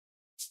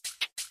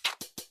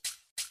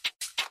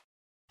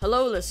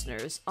Hello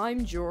listeners,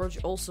 I'm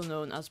George, also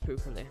known as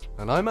Pooperly.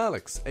 And I'm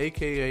Alex,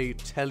 aka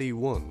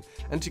Telly1,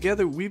 and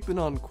together we've been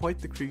on quite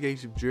the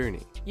creative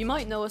journey. You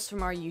might know us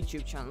from our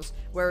YouTube channels,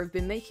 where we've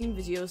been making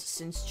videos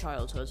since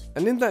childhood.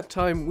 And in that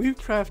time, we've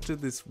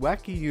crafted this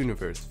wacky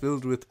universe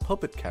filled with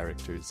puppet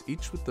characters,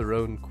 each with their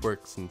own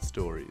quirks and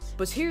stories.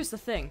 But here's the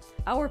thing,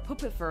 our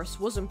Puppetverse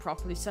wasn't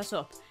properly set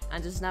up,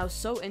 and is now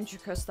so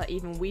intricate that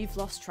even we've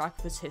lost track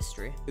of its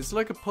history. It's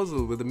like a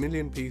puzzle with a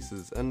million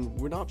pieces, and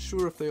we're not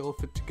sure if they all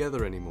fit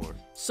together anymore.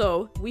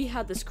 So, we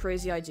had this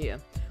crazy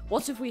idea.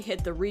 What if we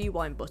hit the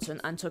rewind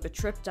button and took a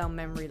trip down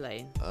memory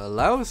lane?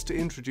 Allow us to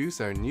introduce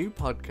our new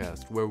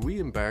podcast where we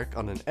embark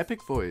on an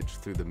epic voyage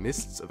through the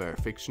mists of our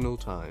fictional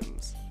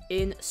times.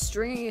 In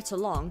Stringing It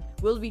Along,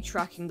 we'll be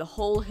tracking the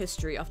whole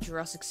history of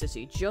Jurassic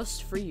City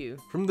just for you.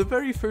 From the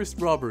very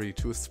first robbery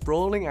to a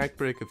sprawling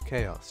outbreak of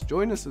chaos,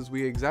 join us as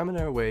we examine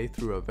our way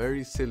through a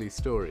very silly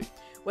story.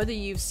 Whether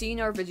you've seen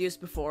our videos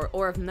before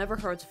or have never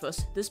heard of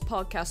us, this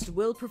podcast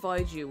will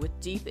provide you with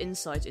deep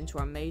insight into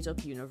our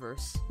made-up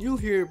universe. You'll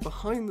hear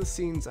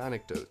behind-the-scenes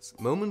anecdotes,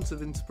 moments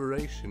of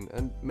inspiration,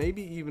 and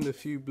maybe even a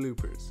few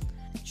bloopers.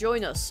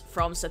 Join us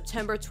from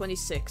September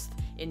 26th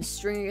in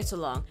Stringing It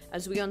Along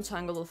as we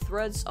untangle the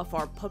threads of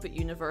our puppet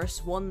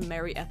universe one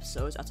merry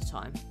episode at a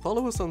time.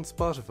 Follow us on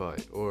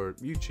Spotify, or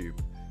YouTube,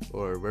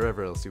 or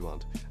wherever else you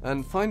want,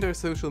 and find our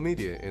social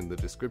media in the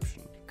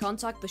description.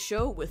 Contact the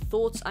show with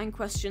thoughts and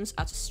questions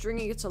at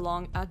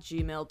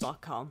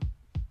stringingitalong@gmail.com.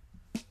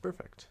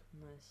 Perfect.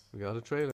 Nice. We got a trailer.